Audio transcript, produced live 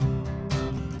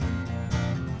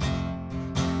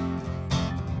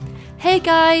Hey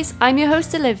guys, I'm your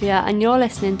host Olivia and you're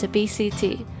listening to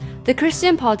BCT, the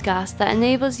Christian podcast that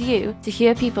enables you to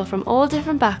hear people from all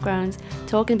different backgrounds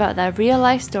talking about their real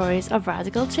life stories of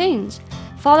radical change.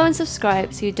 Follow and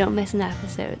subscribe so you don't miss an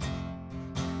episode.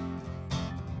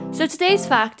 So today's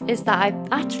fact is that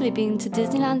I've actually been to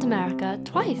Disneyland America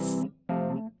twice.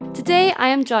 Today I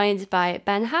am joined by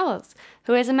Ben Howells,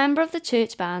 who is a member of the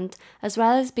church band as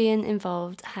well as being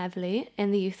involved heavily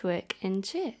in the youth work in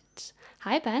church.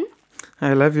 Hi Ben.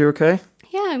 Hi Liv, you okay?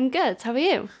 Yeah, I'm good. How are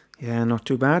you? Yeah, not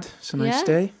too bad. It's a nice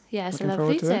day. Yeah, it's Looking a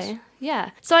lovely forward to day. this. Yeah.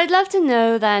 So I'd love to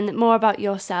know then more about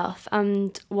yourself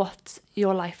and what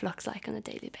your life looks like on a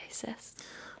daily basis.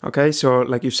 Okay, so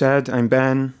like you said, I'm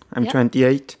Ben. I'm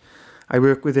 28. I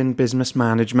work within business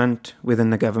management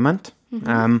within the government.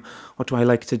 Mm-hmm. What do I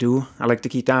like to do? I like to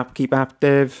keep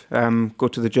active, go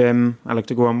to the gym. I like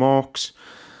to go on walks.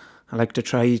 I like to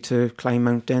try to climb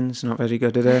mountains. Not very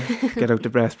good at it. Get out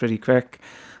of breath pretty quick.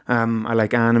 I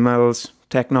like animals,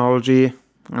 technology,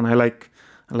 and I like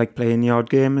playing the odd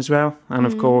game as well. And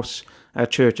of course,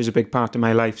 church is a big part of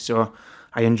my life, so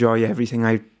I enjoy everything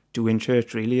I do in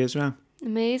church really as well.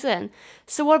 Amazing.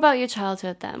 So what about your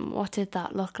childhood then? What did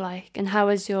that look like? And how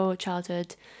has your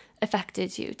childhood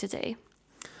affected you today?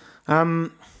 I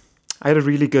had a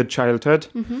really good childhood.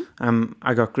 Mm-hmm.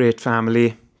 I got great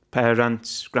family,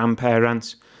 parents,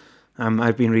 grandparents.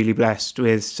 I've been really blessed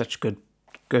with such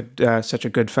a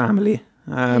good family.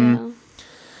 In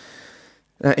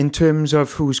terms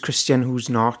of who's Christian, who's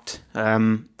not,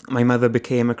 my mother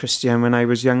became a Christian when I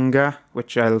was younger,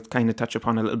 which I'll kind of touch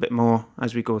upon a little bit more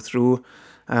as we go through.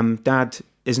 Dad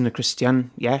isn't a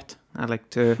Christian yet. I like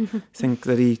to think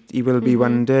that he will be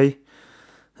one day.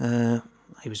 I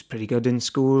was pretty good in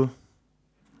school.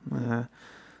 I'd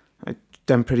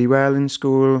done pretty well in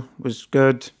school, was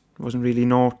good, wasn't really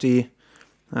naughty.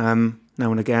 Now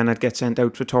and again I'd get sent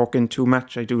out for talking too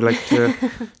much. I do like to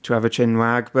have a chin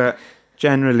wag, but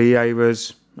generally I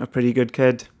was a pretty good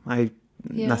kid.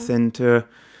 Nothing to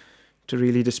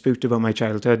really dispute about my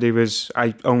childhood.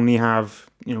 I only have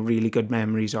really good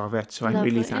memories of it, so I'm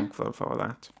really thankful for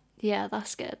that. Yeah,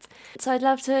 that's good. So I'd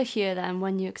love to hear then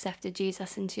when you accepted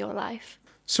Jesus into your life.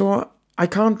 So I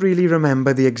can't really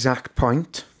remember the exact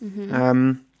point.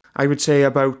 I would say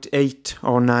about 8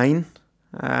 or 9.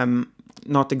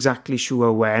 Not exactly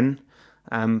sure when,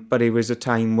 but it was a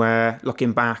time where,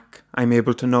 looking back, I'm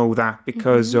able to know that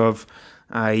because of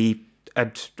I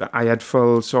had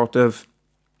full sort of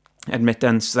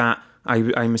admittance that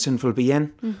I'm a sinful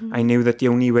being. I knew that the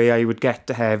only way I would get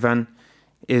to heaven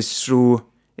is through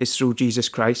Jesus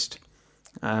Christ.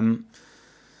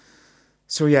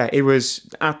 So yeah, it was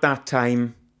at that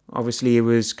time. Obviously, it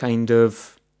was kind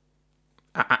of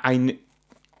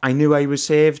I knew I was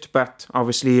saved, but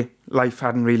obviously life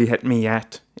hadn't really hit me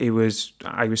yet. I was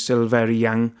still very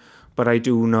young, but I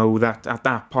do know that at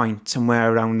that point,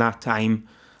 somewhere around that time,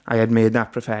 I had made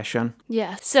that profession.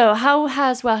 Yeah. So how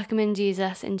has welcoming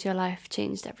Jesus into your life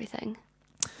changed everything?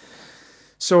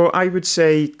 So I would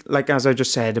say, like as I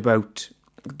just said about,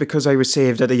 because I was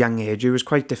saved at a young age, it was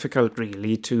quite difficult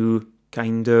really to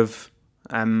kind of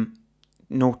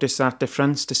notice that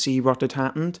difference, to see what had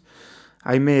happened.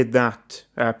 I made that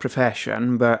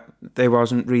profession, but there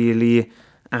wasn't really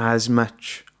as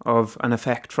much of an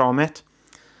effect from it.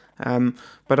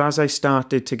 But as I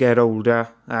started to get older,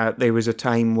 there was a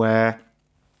time where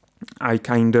I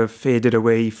kind of faded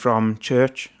away from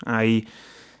church.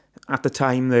 At the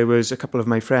time, there was a couple of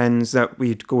my friends that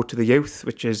we'd go to the youth,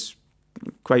 which is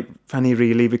quite funny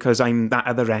really, because I'm that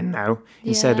other end now.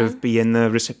 Instead of being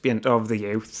the recipient of the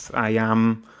youth, I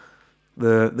am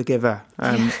the giver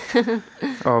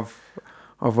of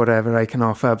whatever I can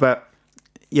offer. But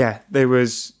yeah, there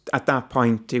was, at that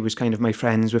point, it was kind of my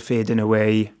friends were fading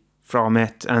away from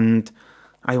it, and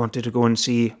I wanted to go and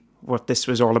see what this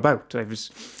was all about.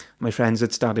 My friends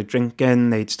had started drinking,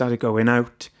 they'd started going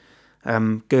out.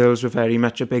 Girls were very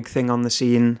much a big thing on the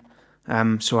scene,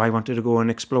 so I wanted to go and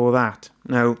explore that.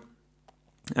 Now,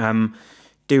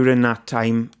 during that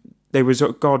time,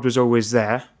 God was always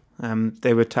there.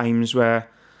 There were times where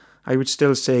I would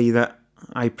still say that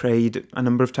I prayed a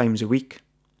number of times a week.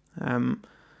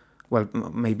 Well,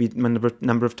 maybe a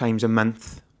number of times a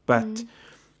month, but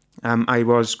I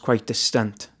was quite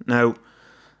distant. Now,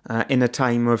 in a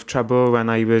time of trouble when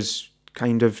I was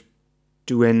kind of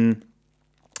doing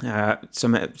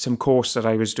some course that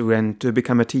I was doing to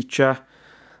become a teacher,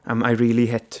 I really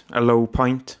hit a low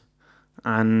point.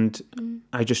 And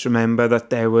I just remember that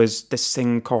there was this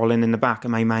thing calling in the back of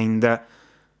my mind that,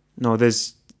 no,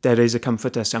 there is a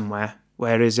comforter somewhere.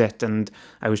 Where is it? And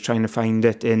I was trying to find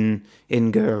it in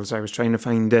girls. I was trying to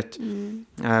find it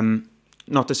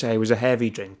not to say I was a heavy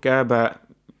drinker, but,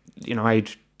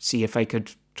 I'd see if I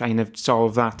could try and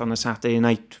solve that on a Saturday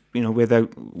night,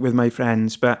 with my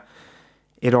friends. But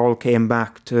it all came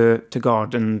back to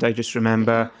God. And I just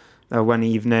remember that one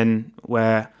evening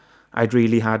where I'd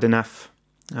really had enough.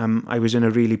 I was in a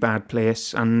really bad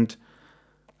place, and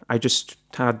I just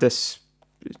had this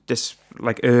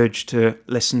like urge to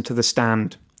listen to The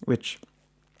Stand, which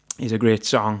is a great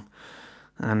song.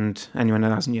 And anyone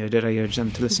that hasn't heard it, I urge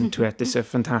them to listen to it. It's a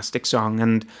fantastic song.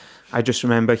 And I just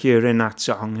remember hearing that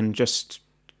song and just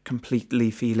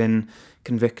completely feeling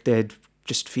convicted,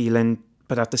 just feeling,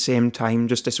 but at the same time,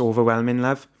 just this overwhelming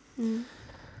love.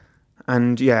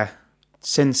 And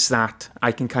since that,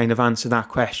 I can kind of answer that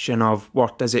question of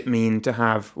what does it mean to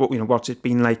have, what's it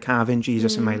been like having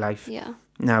Jesus in my life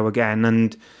now again.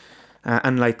 And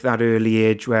unlike that early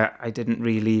age where I didn't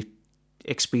really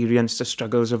experience the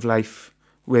struggles of life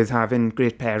with having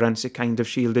great parents, it kind of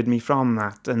shielded me from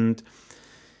that. And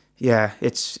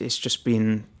it's just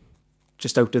been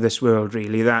just out of this world,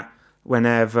 really, that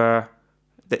whenever,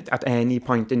 at any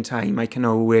point in time, I can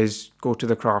always go to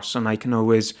the cross and I can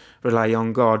always rely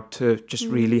on God to just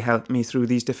really help me through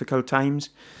these difficult times.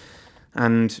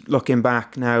 And looking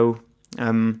back now,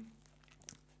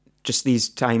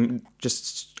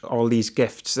 just all these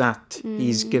gifts that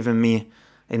He's given me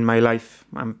in my life.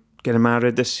 I'm getting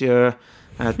married this year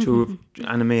to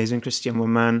an amazing Christian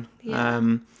woman.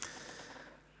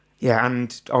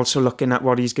 And also looking at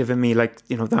what He's given me, like,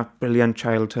 that brilliant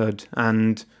childhood,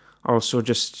 and also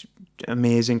just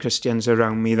amazing Christians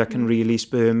around me that can really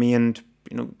spur me and,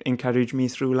 encourage me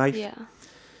through life.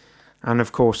 And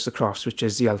of course the cross, which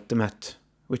is the ultimate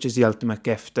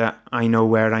gift, that I know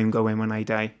where I'm going when I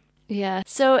die. Yeah.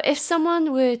 So if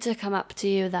someone were to come up to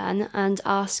you then and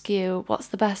ask you what's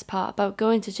the best part about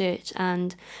going to church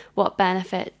and what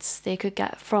benefits they could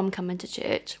get from coming to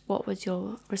church, what would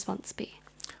your response be?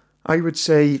 I would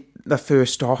say that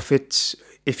first off, it's,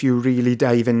 if you really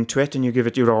dive into it and you give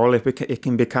it your all, it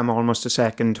can become almost a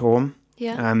second home.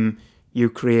 You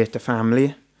create a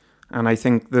family. And I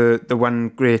think the one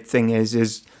great thing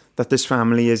is that this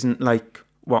family isn't like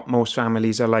what most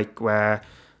families are like, where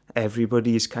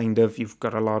everybody's kind of, you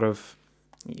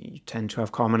tend to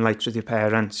have common likes with your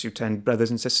parents, brothers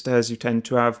and sisters, you tend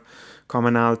to have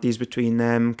commonalities between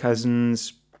them,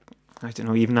 cousins, I don't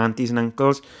know, even aunties and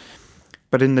uncles.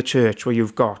 But in the church, what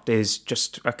you've got is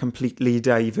just a completely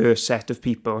diverse set of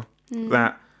people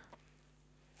that,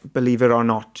 believe it or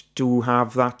not, do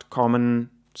have that common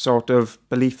sort of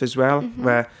belief as well,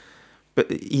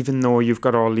 but even though you've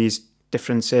got all these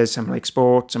differences, some like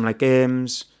sports, some like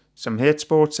games, some hate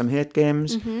sports, some hate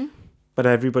games, but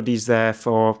everybody's there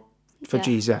for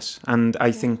Jesus. And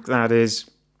I think that is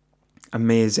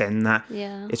amazing, that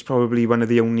it's probably one of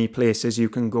the only places you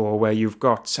can go where you've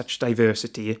got such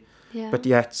diversity, but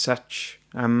yet such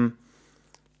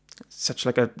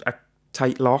like a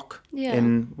tight lock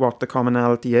in what the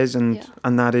commonality is, and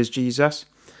that is Jesus.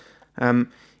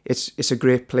 It's a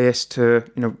great place to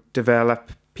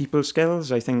develop people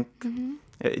skills. I think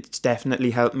it's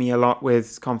definitely helped me a lot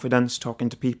with confidence, talking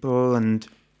to people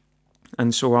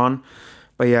and so on.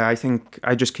 But I think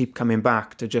I just keep coming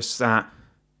back to just that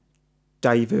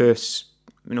diverse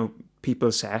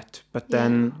people set. But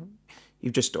then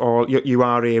you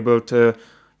are able to,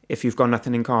 if you've got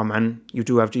nothing in common, you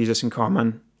do have Jesus in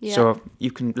common. So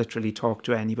you can literally talk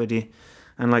to anybody.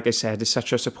 And like I said, it's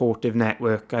such a supportive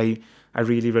network. I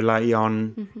really rely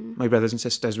on my brothers and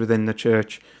sisters within the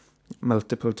church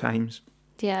multiple times.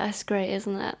 Yeah, it's great,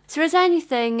 isn't it? So is there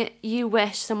anything you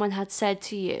wish someone had said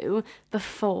to you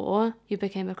before you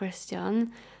became a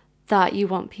Christian that you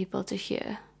want people to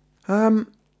hear?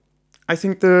 I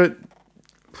think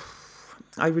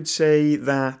I would say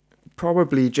that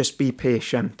probably just be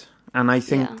patient. And I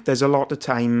think there's a lot of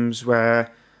times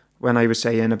where, when I was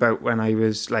saying about when I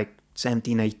was like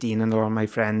 17, 18, and a lot of my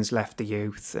friends left the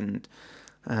youth, and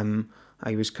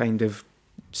I was kind of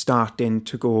starting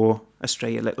to go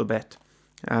astray a little bit.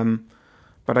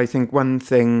 But I think one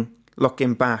thing,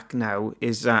 looking back now,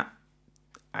 is that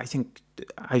I think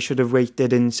I should have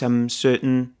waited in some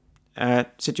certain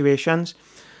situations.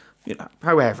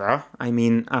 However, I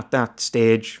mean, at that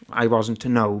stage, I wasn't to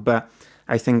know. But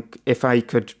I think if I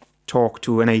could talk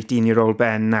to an 18-year-old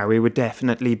Ben now, it would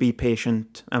definitely be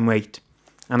patient and wait.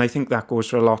 And I think that goes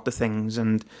for a lot of things.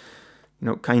 And,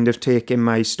 kind of taking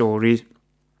my story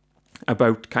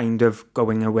about kind of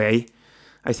going away,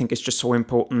 I think it's just so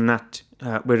important that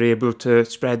we're able to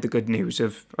spread the good news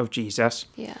of Jesus.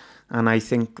 And I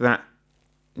think that,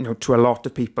 to a lot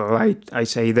of people, I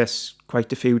say this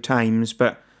quite a few times,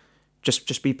 but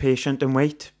just be patient and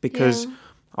wait, because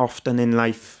often in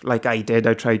life, like I did,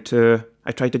 I tried to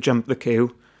jump the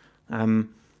queue.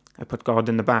 I put God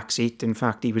in the back seat. In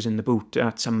fact, he was in the boot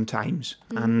at some times.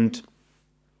 And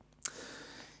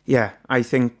yeah, I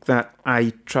think that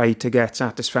I try to get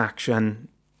satisfaction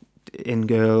in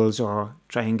girls, or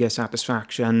try and get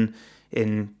satisfaction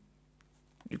in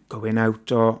going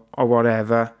out or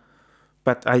whatever.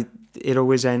 But it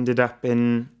always ended up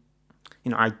in,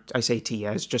 I say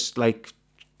tears, just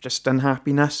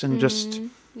unhappiness and just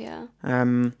Yeah.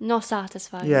 not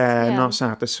satisfied. not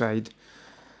satisfied.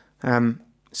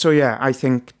 So yeah, I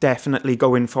think definitely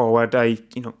going forward,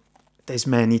 there's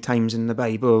many times in the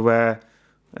Bible where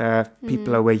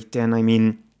people are waiting. I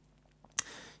mean,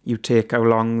 you take how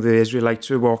long the Israelites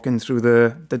were walking through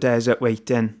the desert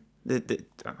waiting,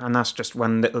 and that's just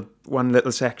one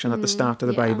little section at the start of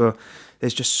the Bible.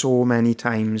 There's just so many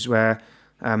times where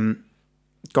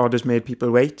God has made people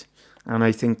wait, and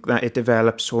I think that it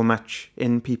develops so much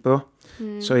in people.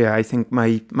 So yeah, I think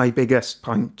my biggest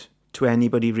point to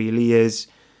anybody really is,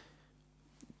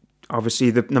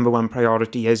 obviously the number one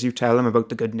priority is you tell them about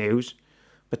the good news,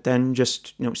 but then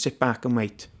just sit back and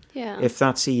wait. Yeah. If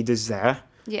that seed is there,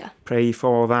 yeah, pray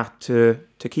for that to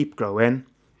keep growing,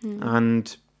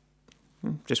 and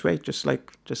just wait, just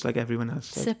like everyone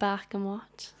else does. Sit back and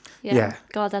watch. Yeah.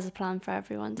 God has a plan for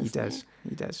everyone, doesn't he?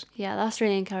 He does. Yeah, that's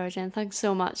really encouraging. Thanks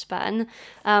so much, Ben.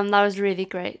 That was really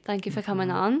great. Thank you for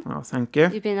coming on. Oh, thank you.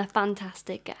 You've been a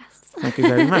fantastic guest. Thank you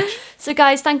very much. So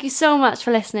guys, thank you so much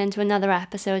for listening to another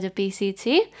episode of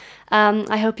BCT.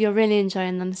 I hope you're really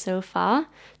enjoying them so far.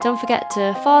 Don't forget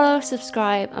to follow,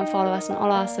 subscribe, and follow us on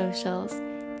all our socials.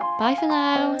 Bye for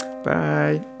now.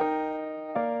 Bye.